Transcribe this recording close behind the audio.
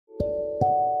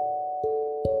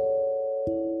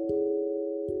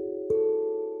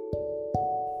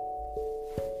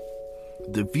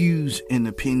The views and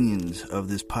opinions of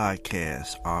this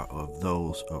podcast are of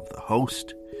those of the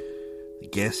host, the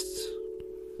guests,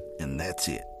 and that's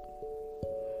it.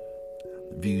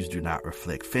 The views do not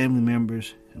reflect family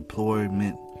members,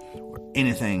 employment, or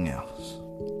anything else.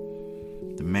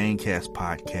 The Maincast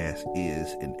podcast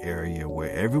is an area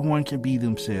where everyone can be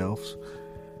themselves,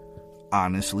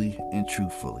 honestly and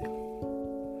truthfully.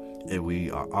 And we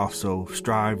are also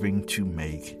striving to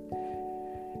make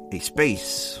a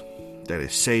space that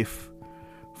is safe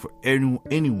for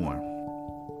anyone,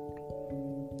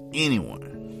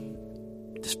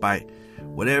 despite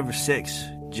whatever sex,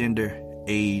 gender,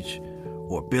 age,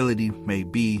 or ability may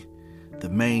be. The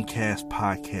Maincast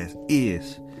podcast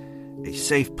is a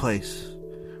safe place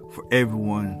for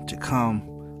everyone to come,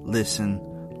 listen,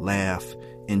 laugh,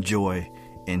 enjoy,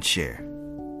 and share.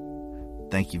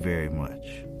 Thank you very much.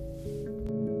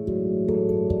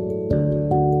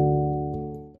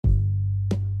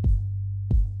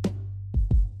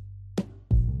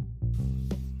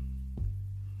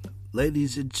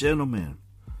 Ladies and gentlemen,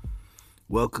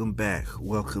 welcome back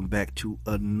to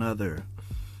another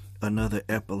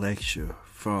epilecture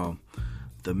from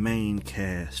the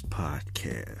Maincast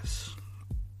podcast.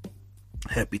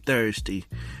 Happy Thursday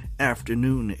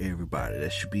afternoon to everybody.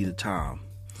 That should be the time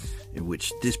in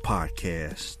which this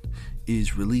podcast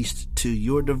is released to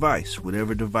your device,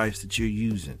 whatever device that you're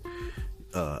using.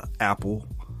 Apple,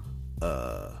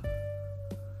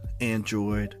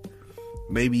 Android,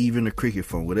 maybe even a Cricket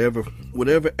phone,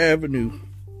 whatever avenue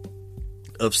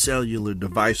of cellular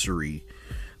devicery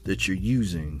that you're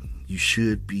using, you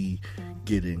should be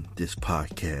getting this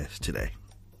podcast today.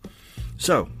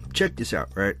 So, check this out,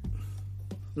 right?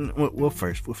 Well,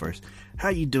 first, how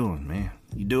you doing, man?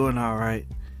 You doing all right?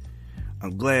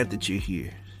 I'm glad that you're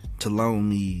here to loan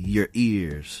me your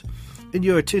ears and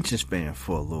your attention span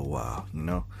for a little while, you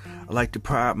know? I like to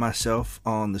pride myself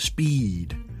on the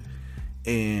speed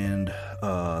and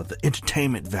the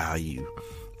entertainment value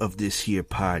of this here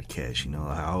podcast. You know,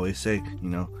 I always say, you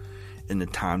know, in the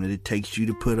time that it takes you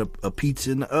to put a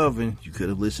pizza in the oven, you could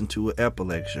have listened to an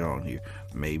epilecture on here,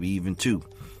 maybe even two.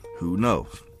 Who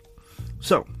knows?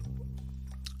 So,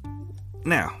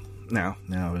 now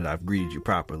that I've greeted you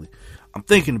properly, I'm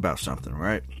thinking about something,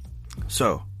 right?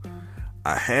 So,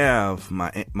 I have my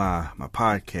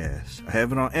podcast. I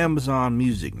have it on Amazon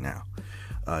Music now.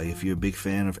 If you're a big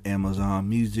fan of Amazon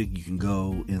Music, you can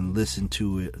go and listen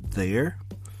to it there.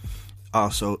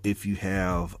 Also, if you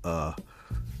have, well,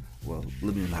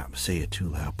 let me not say it too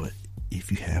loud, but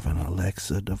if you have an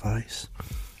Alexa device,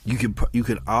 you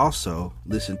can also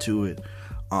listen to it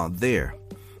on there.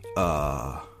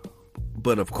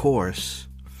 But of course,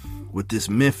 with this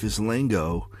Memphis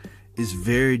lingo, it's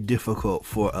very difficult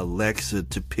for Alexa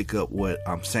to pick up what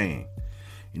I'm saying.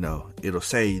 You know, it'll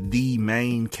say the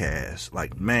Maincast,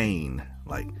 like main,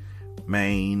 like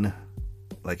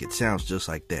it sounds just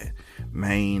like that,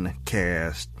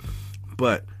 Maincast.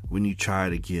 But when you try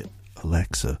to get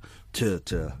Alexa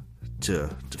to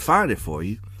find it for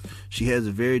you, she has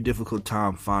a very difficult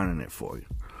time finding it for you.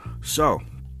 So,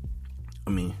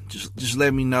 I mean, just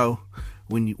let me know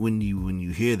when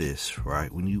you hear this, right?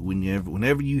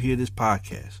 Whenever you hear this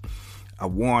podcast, I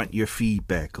want your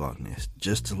feedback on this,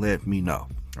 just to let me know.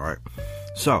 All right.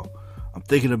 So, I'm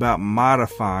thinking about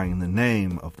modifying the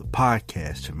name of the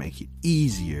podcast to make it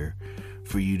easier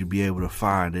for you to be able to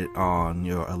find it on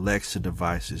your Alexa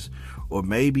devices, or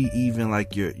maybe even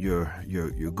like your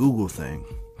Google thing,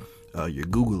 your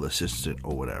Google Assistant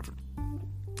or whatever.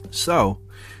 So,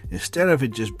 instead of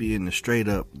it just being the straight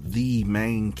up the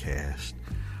Maincast,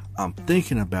 I'm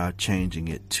thinking about changing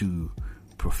it to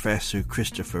Professor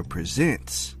Christopher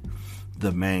Presents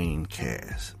the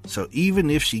Maincast. So even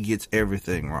if she gets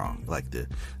everything wrong, like the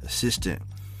assistant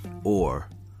or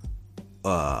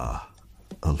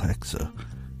Alexa,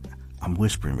 I'm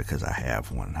whispering because I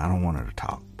have one. I don't want her to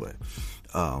talk, but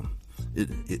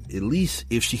at least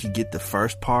if she could get the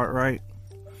first part right,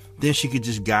 then she could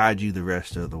just guide you the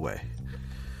rest of the way.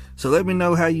 So let me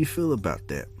know how you feel about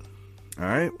that. All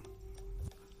right?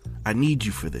 I need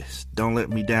you for this. Don't let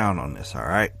me down on this, all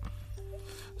right?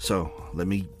 So let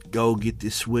me go get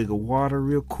this swig of water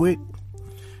real quick,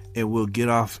 and we'll get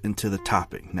off into the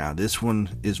topic. Now, this one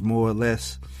is more or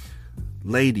less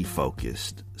lady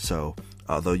focused. So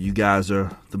although you guys are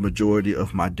the majority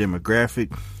of my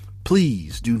demographic,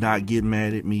 please do not get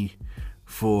mad at me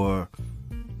for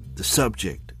the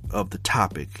subject of the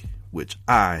topic which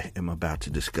I am about to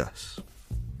discuss.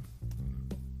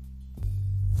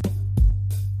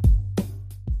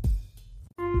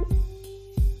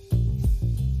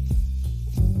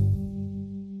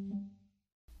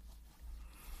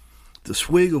 The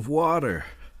swig of water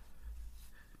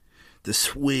the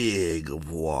swig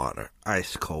of water,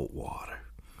 ice cold water.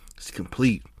 It's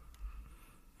complete.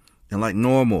 And like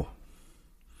normal,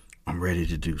 I'm ready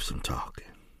to do some talking.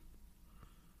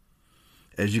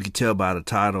 As you can tell by the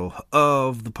title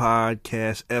of the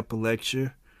podcast,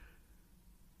 Epilecture,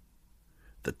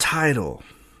 the title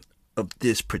of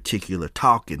this particular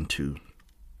talking to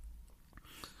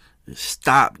is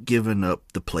Stop Giving Up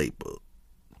the Playbook.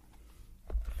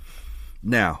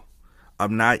 Now,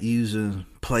 I'm not using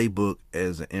Playbook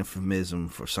as an euphemism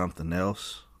for something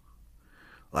else.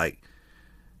 Like,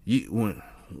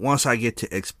 once I get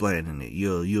to explaining it,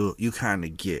 you kind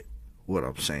of get what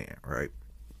I'm saying, right?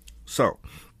 So,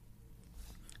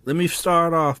 let me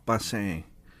start off by saying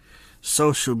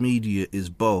social media is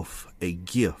both a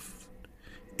gift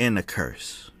and a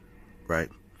curse, right?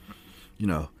 You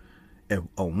know,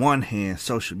 on one hand,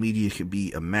 social media can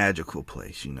be a magical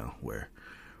place, you know, where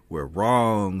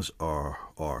wrongs are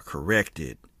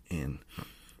corrected and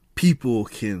people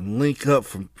can link up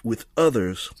with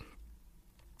others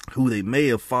who they may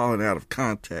have fallen out of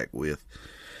contact with,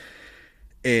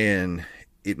 and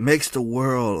it makes the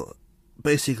world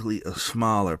basically a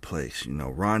smaller place, you know,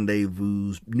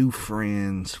 rendezvous, new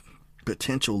friends,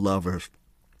 potential lovers,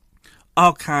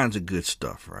 all kinds of good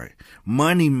stuff, right?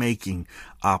 Money-making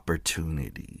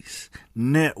opportunities,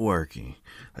 networking,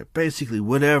 like basically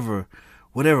whatever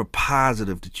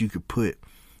positive that you could put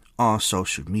on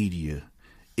social media,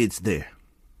 it's there.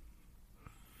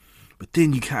 But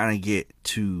then you kind of get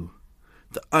to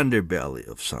the underbelly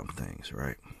of some things,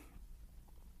 right?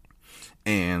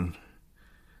 And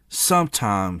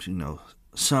sometimes, you know,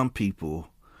 some people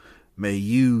may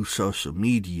use social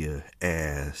media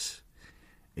as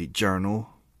a journal,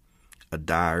 a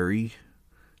diary,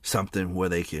 something where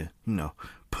they can, you know,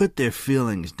 put their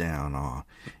feelings down on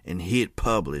and hit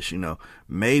publish, you know,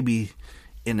 maybe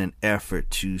in an effort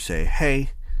to say,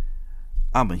 hey,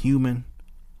 I'm a human,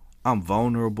 I'm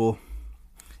vulnerable,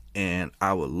 and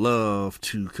I would love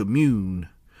to commune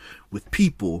with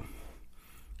people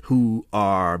who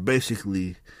are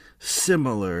basically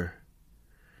similar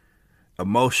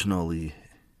emotionally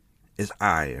as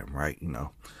I am, right? You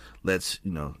know, let's,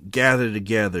 you know, gather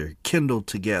together, kindle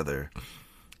together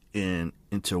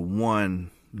into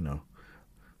one, you know,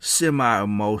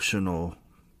 semi-emotional,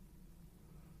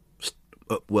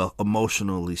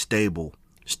 emotionally stable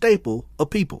staple of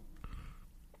people.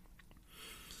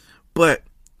 But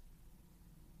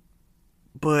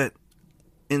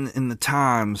in the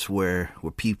times where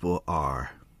people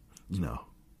are, you know,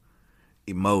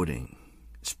 emoting,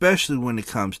 especially when it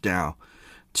comes down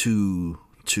to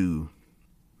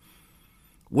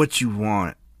what you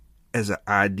want as an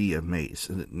idea mate.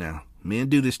 Now, men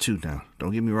do this too now,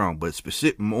 don't get me wrong, but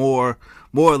specific, more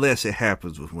or less it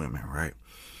happens with women, right?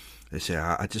 They say,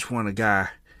 I just want a guy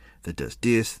that does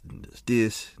this, and does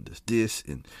this, and does this,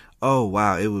 and oh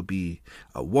wow, it would be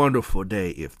a wonderful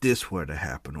day if this were to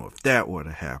happen, or if that were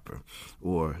to happen,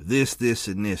 or this,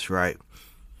 and this, right?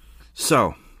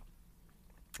 So,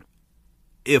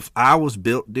 if I was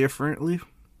built differently,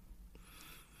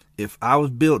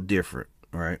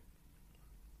 right,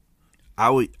 I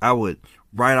would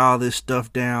write all this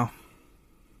stuff down,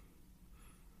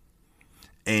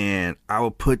 and I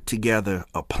would put together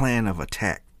a plan of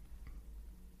attack.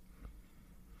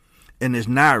 And it's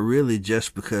not really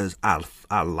just because I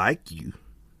like you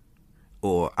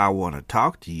or I want to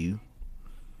talk to you.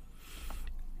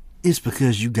 It's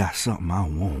because you got something I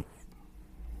want.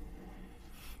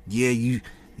 Yeah, you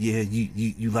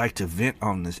like to vent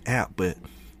on this app, but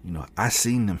you know, I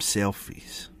seen them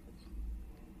selfies.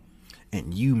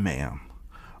 And you, ma'am,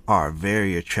 are a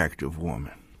very attractive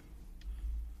woman.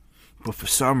 But for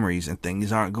some reason,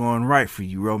 things aren't going right for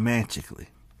you romantically.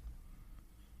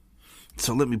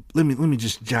 So let me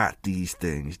just jot these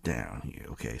things down here,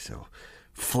 okay? So,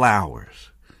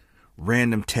 flowers,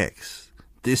 random texts,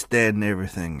 this, that, and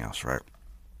everything else, right?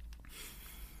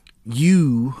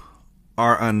 You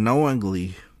are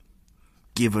unknowingly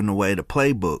giving away the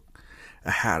playbook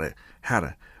of how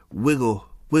to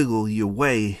wiggle your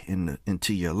way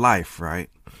into your life,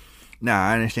 right? Now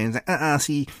I understand.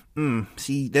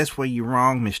 See, that's where you're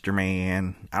wrong, Mr.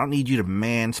 Man. I don't need you to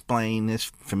mansplain this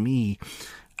for me.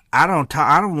 I don't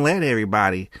let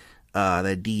everybody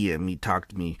that DM me talk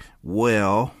to me.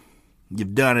 Well,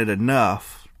 you've done it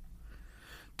enough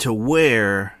to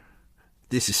where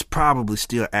this is probably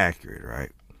still accurate,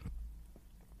 right?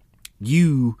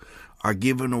 You are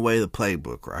giving away the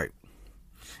playbook, right?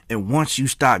 And once you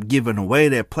stop giving away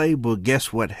that playbook,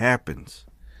 guess what happens?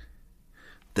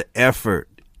 The effort,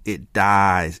 it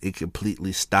dies. It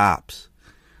completely stops.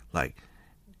 Like,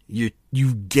 you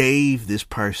gave this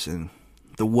person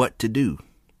the what to do.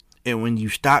 And when you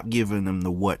stop giving them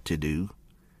the what to do,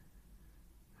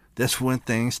 that's when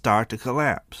things start to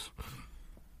collapse.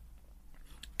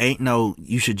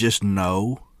 You should just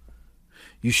know.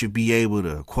 You should be able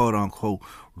to, quote unquote,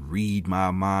 read my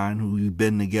mind. We've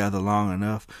been together long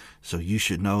enough, so you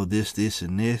should know this, this,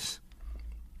 and this.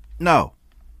 No.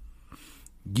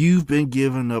 You've been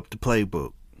giving up the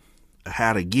playbook of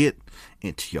how to get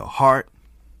into your heart.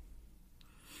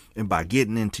 And by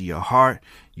getting into your heart,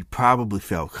 you probably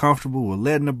felt comfortable with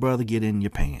letting a brother get in your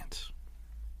pants.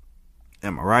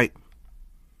 Am I right?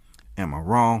 Am I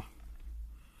wrong?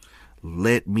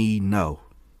 Let me know.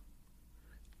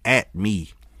 At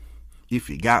me. If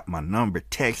you got my number,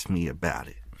 text me about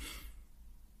it.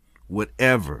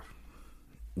 Whatever.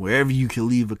 Wherever you can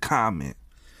leave a comment.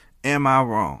 Am I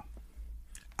wrong?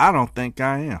 I don't think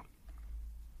I am.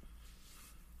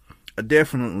 I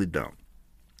definitely don't.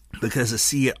 Because I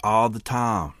see it all the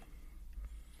time.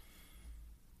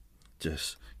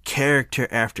 Just character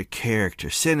after character,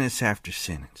 sentence after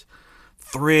sentence,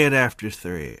 thread after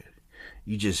thread.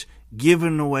 You just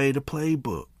giving away the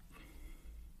playbook.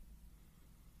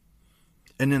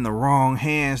 And in the wrong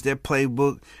hands, that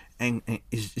playbook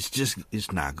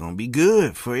it's not going to be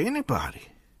good for anybody.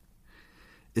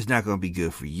 It's not going to be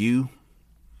good for you.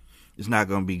 It's not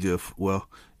going to be good for,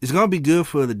 it's going to be good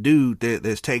for the dude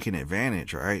that's taking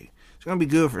advantage, right? It's going to be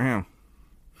good for him.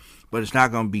 But it's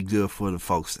not going to be good for the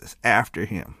folks that's after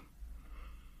him.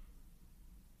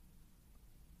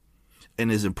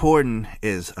 And as important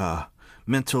as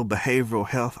mental behavioral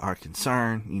health are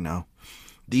concerned,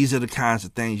 these are the kinds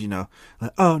of things,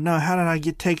 like, oh no, how did I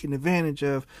get taken advantage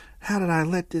of? How did I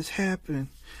let this happen?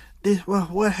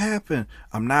 What happened?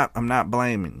 I'm not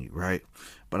blaming you, right?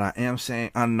 But I am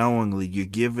saying unknowingly you're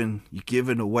giving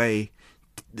away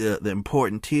the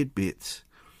important tidbits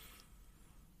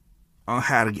on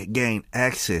how to gain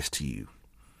access to you.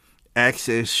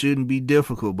 Access shouldn't be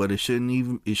difficult, but it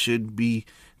shouldn't be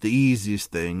the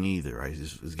easiest thing either, right?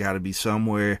 It's got to be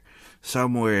somewhere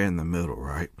in the middle,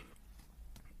 right?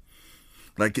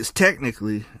 Like it's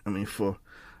technically,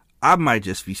 I might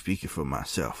just be speaking for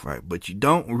myself, right? But you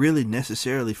don't really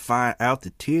necessarily find out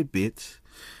the tidbits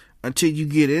until you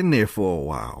get in there for a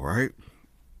while, right?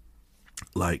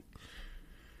 Like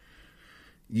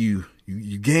you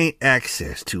gain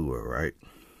access to her, right?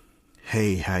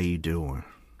 Hey, how you doing?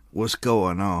 What's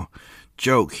going on?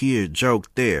 Joke here,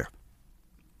 joke there.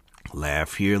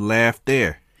 Laugh here, laugh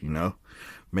there,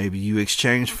 Maybe you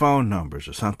exchange phone numbers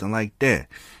or something like that.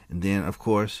 And then, of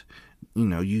course,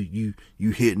 you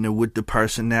hitting her with the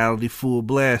personality full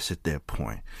blast at that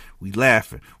point. We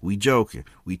laughing, we joking,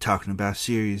 we talking about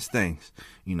serious things,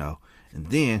 And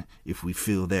then if we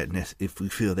feel that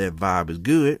vibe is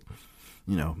good,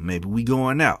 maybe we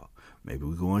going out, maybe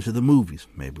we going to the movies,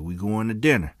 maybe we going to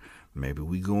dinner, maybe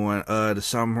we going to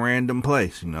some random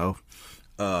place,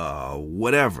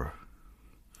 whatever.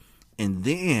 And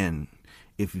then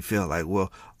if you feel like,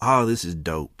 this is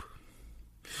dope,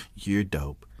 you're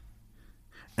dope,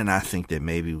 and I think that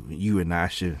maybe you and I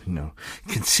should,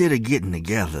 consider getting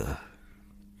together,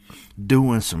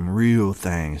 doing some real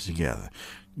things together,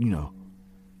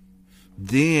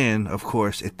 Then, of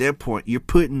course, at that point, you're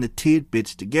putting the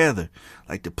tidbits together.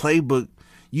 Like the playbook,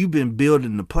 you've been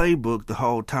building the playbook the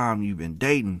whole time you've been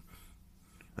dating.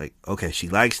 Like, okay, she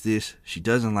likes this, she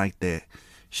doesn't like that.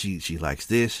 She likes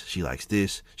this, she likes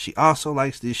this, she also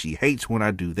likes this, she hates when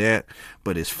I do that,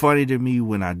 but it's funny to me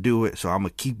when I do it, so I'm going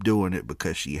to keep doing it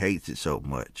because she hates it so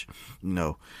much.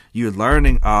 You're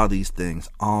learning all these things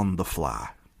on the fly.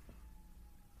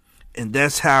 And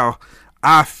that's how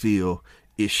I feel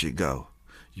it should go.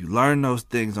 You learn those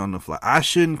things on the fly. I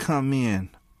shouldn't come in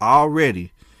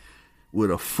already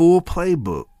with a full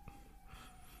playbook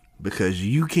because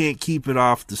you can't keep it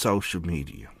off the social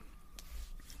media.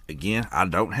 Again, I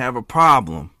don't have a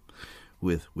problem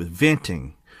with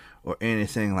venting or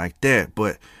anything like that,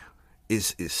 but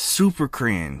it's super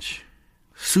cringe,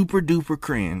 super duper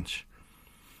cringe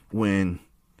when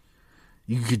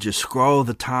you could just scroll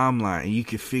the timeline and you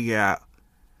can figure out,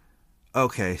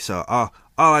 okay, so all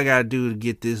I gotta do to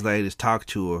get this lady is talk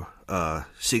to her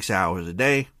 6 hours a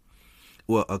day.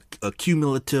 Well, a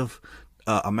cumulative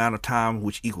amount of time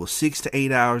which equals 6 to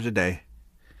 8 hours a day.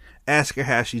 Ask her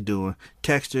how she's doing.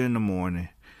 Text her in the morning.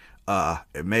 And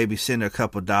maybe send her a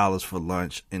couple dollars for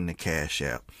lunch in the Cash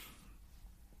App.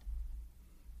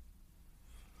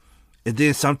 And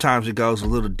then sometimes it goes a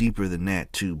little deeper than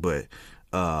that too. But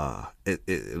at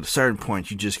a certain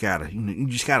point, you just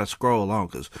gotta scroll along,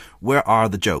 because where are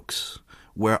the jokes?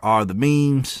 Where are the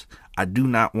memes? I do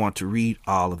not want to read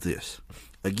all of this.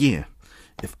 Again,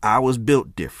 if I was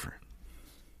built different,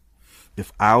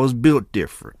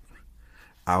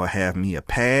 I would have me a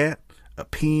pad, a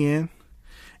pen,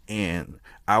 and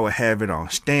I would have it on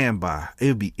standby. It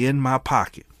would be in my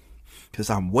pocket because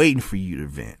I'm waiting for you to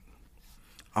vent.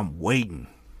 I'm waiting.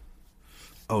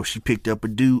 Oh, she picked up a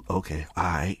dude. Okay, all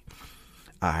right.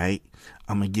 I'm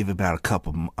gonna give it about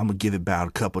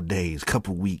a couple days,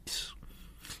 couple weeks.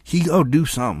 He gonna do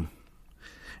something,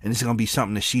 and it's gonna be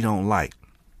something that she don't like,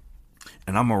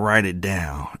 and I'm gonna write it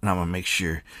down, and I'm gonna make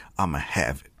sure I'm gonna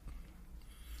have it.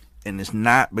 And it's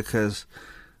not because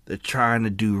they're trying to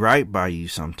do right by you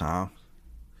sometimes.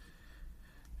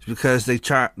 It's because they're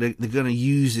gonna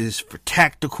use this for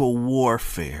tactical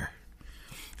warfare.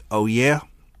 Oh yeah?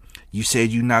 You said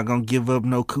you're not gonna give up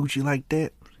no coochie like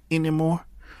that anymore?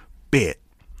 Bet.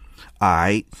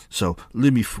 Alright, so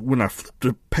when I flip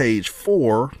to page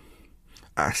 4,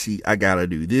 I see I gotta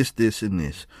do this, and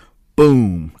this.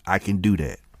 Boom, I can do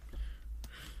that.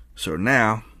 So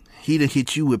now, he done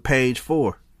hit you with page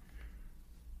 4.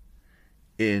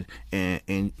 And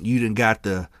you done got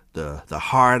the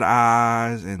hard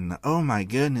eyes and oh my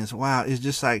goodness, wow, it's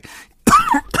just like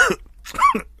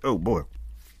oh boy,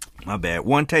 my bad.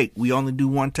 One take. We only do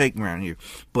one take around here.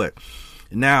 But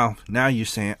now you're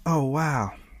saying, oh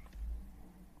wow,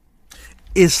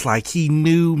 it's like he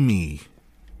knew me.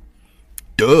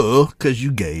 Duh, because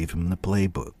you gave him the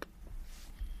playbook.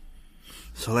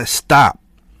 So let's stop.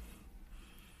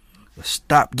 Let's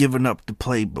stop giving up the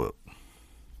playbook.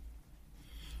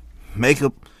 Make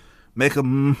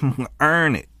them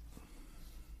earn it.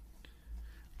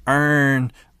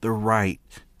 Earn the right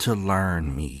to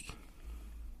learn me.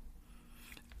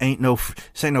 This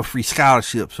ain't no free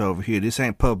scholarships over here. This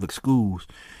ain't public schools.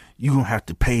 You're going to have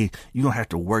to pay. You're going to have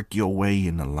to work your way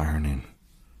into learning.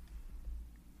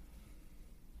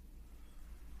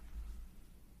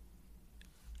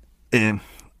 And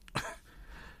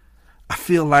I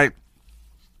feel like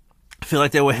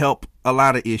that would help a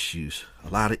lot of issues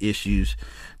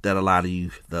that a lot of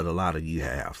you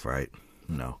have, right?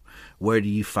 You know, where do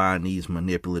you find these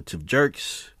manipulative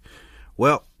jerks?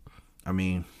 Well, I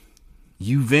mean,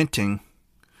 you venting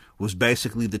was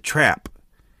basically the trap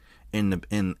in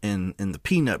the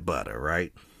peanut butter,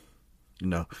 right? You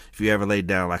know, if you ever laid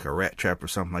down like a rat trap or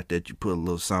something like that, you put a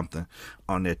little something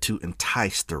on there to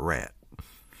entice the rat,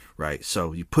 right?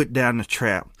 So you put down the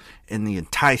trap, and the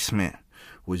enticement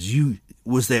was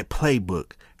that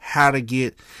playbook, How to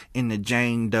Get into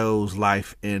Jane Doe's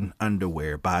Life in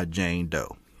Underwear by Jane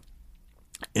Doe.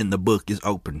 And the book is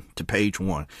open to page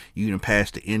 1. You can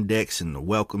pass the index and the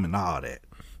welcome and all that.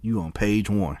 You on page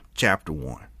 1, chapter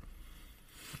 1.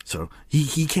 So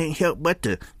he can't help but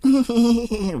to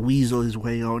weasel his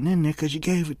way on in there because you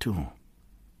gave it to him.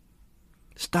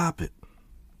 Stop it.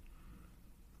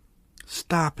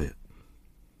 Stop it.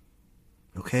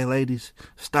 Okay, ladies?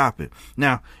 Stop it.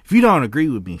 Now, if you don't agree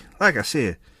with me, like I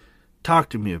said, talk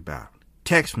to me about it.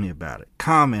 Text me about it.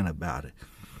 Comment about it.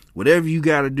 Whatever you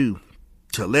got to do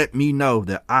to let me know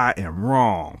that I am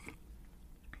wrong,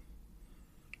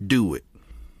 do it.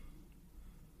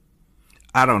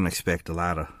 I don't expect a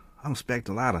lot of,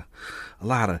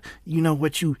 you know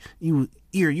what,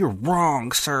 you're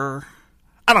wrong, sir.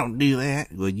 I don't do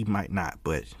that. Well, you might not,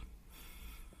 but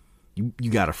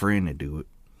you got a friend that do it.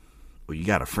 Or you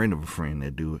got a friend of a friend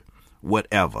that do it.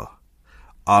 Whatever.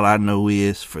 All I know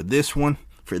is for this one,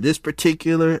 for this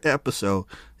particular episode,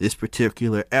 this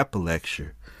particular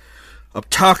epilecture, I'm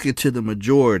talking to the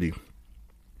majority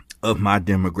of my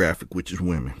demographic, which is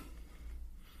women.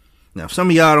 Now, if some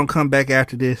of y'all don't come back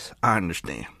after this, I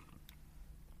understand.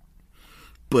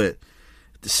 But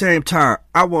at the same time,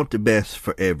 I want the best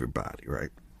for everybody,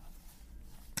 right?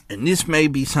 And this may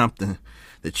be something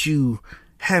that you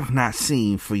have not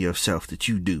seen for yourself that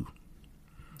you do.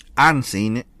 I done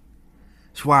seen it.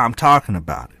 That's why I'm talking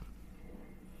about it.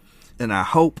 And I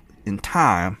hope in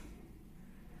time,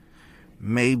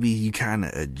 maybe you kind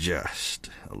of adjust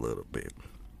a little bit.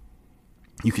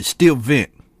 You can still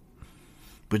vent,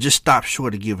 but just stop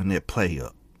short of giving that play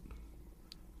up.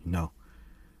 You know,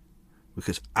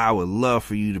 because I would love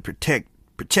for you to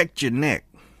protect your neck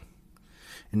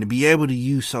and to be able to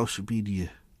use social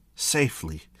media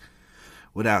safely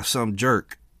without some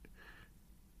jerk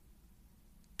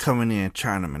coming in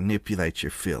trying to manipulate your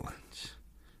feelings.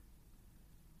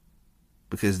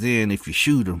 Because then if you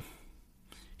shoot him,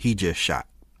 he just shot.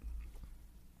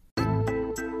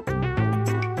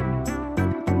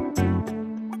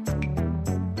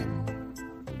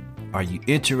 Are you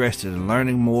interested in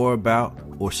learning more about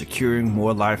or securing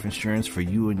more life insurance for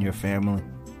you and your family?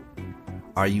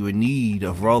 Are you in need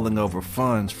of rolling over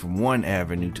funds from one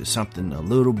avenue to something a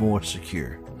little more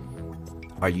secure?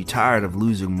 Are you tired of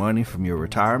losing money from your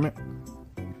retirement?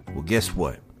 Well, guess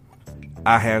what?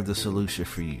 I have the solution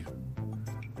for you.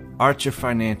 Archer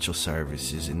Financial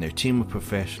Services and their team of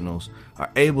professionals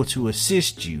are able to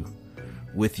assist you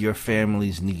with your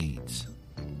family's needs.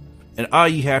 And all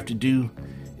you have to do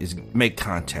is make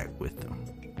contact with them.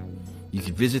 You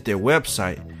can visit their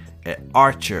website at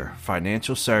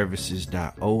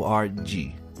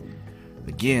archerfinancialservices.org.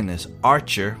 Again, that's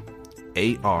Archer,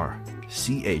 ARCHER,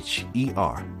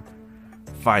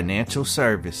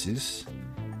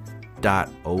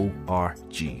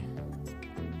 financialservices.org.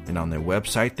 And on their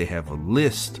website, they have a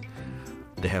list.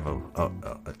 They have a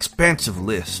expansive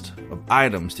list of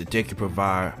items that they can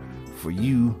provide for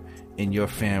you and your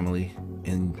family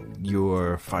and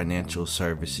your financial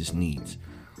services needs.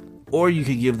 Or you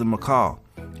can give them a call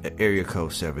at area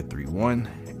code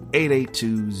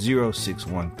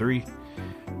 731-882-0613.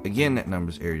 Again, that number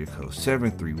is area code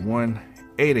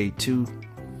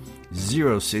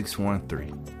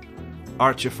 731-882-0613.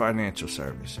 Archer Financial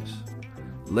Services.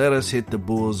 Let us hit the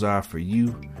bullseye for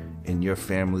you and your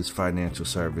family's financial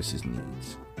services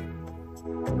needs.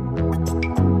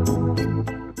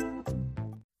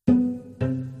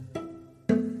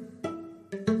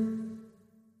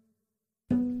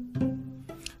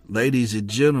 Ladies and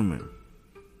gentlemen,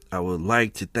 I would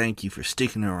like to thank you for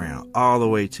sticking around all the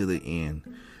way to the end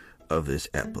of this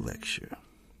lecture.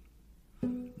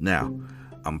 Now,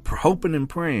 I'm hoping and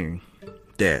praying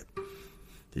that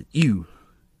you,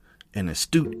 an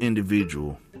astute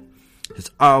individual, has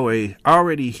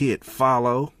already hit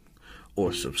follow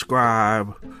or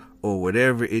subscribe or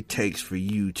whatever it takes for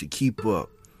you to keep up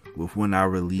with when I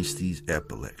release these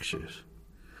lectures.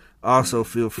 Also,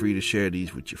 feel free to share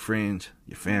these with your friends,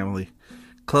 your family,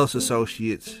 close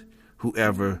associates,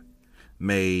 whoever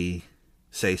may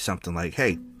say something like,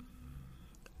 hey,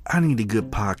 I need a good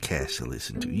podcast to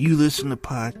listen to. You listen to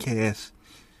podcasts?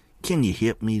 Can you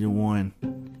hip me to one?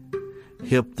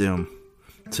 Hip them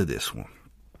to this one.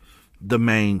 The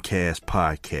Maincast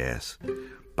Podcast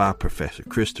by Professor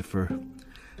Christopher.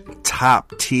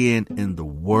 Top 10 in the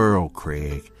world,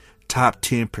 Craig. Top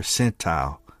 10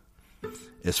 percentile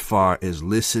as far as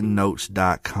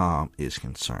listennotes.com is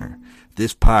concerned.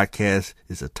 This podcast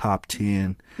is a top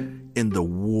 10 in the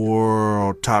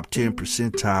world, top 10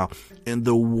 percentile in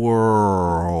the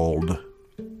world.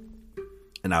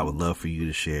 And I would love for you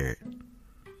to share it.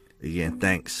 Again,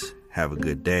 thanks. Have a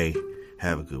good day.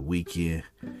 Have a good weekend.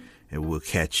 And we'll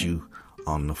catch you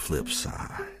on the flip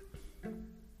side.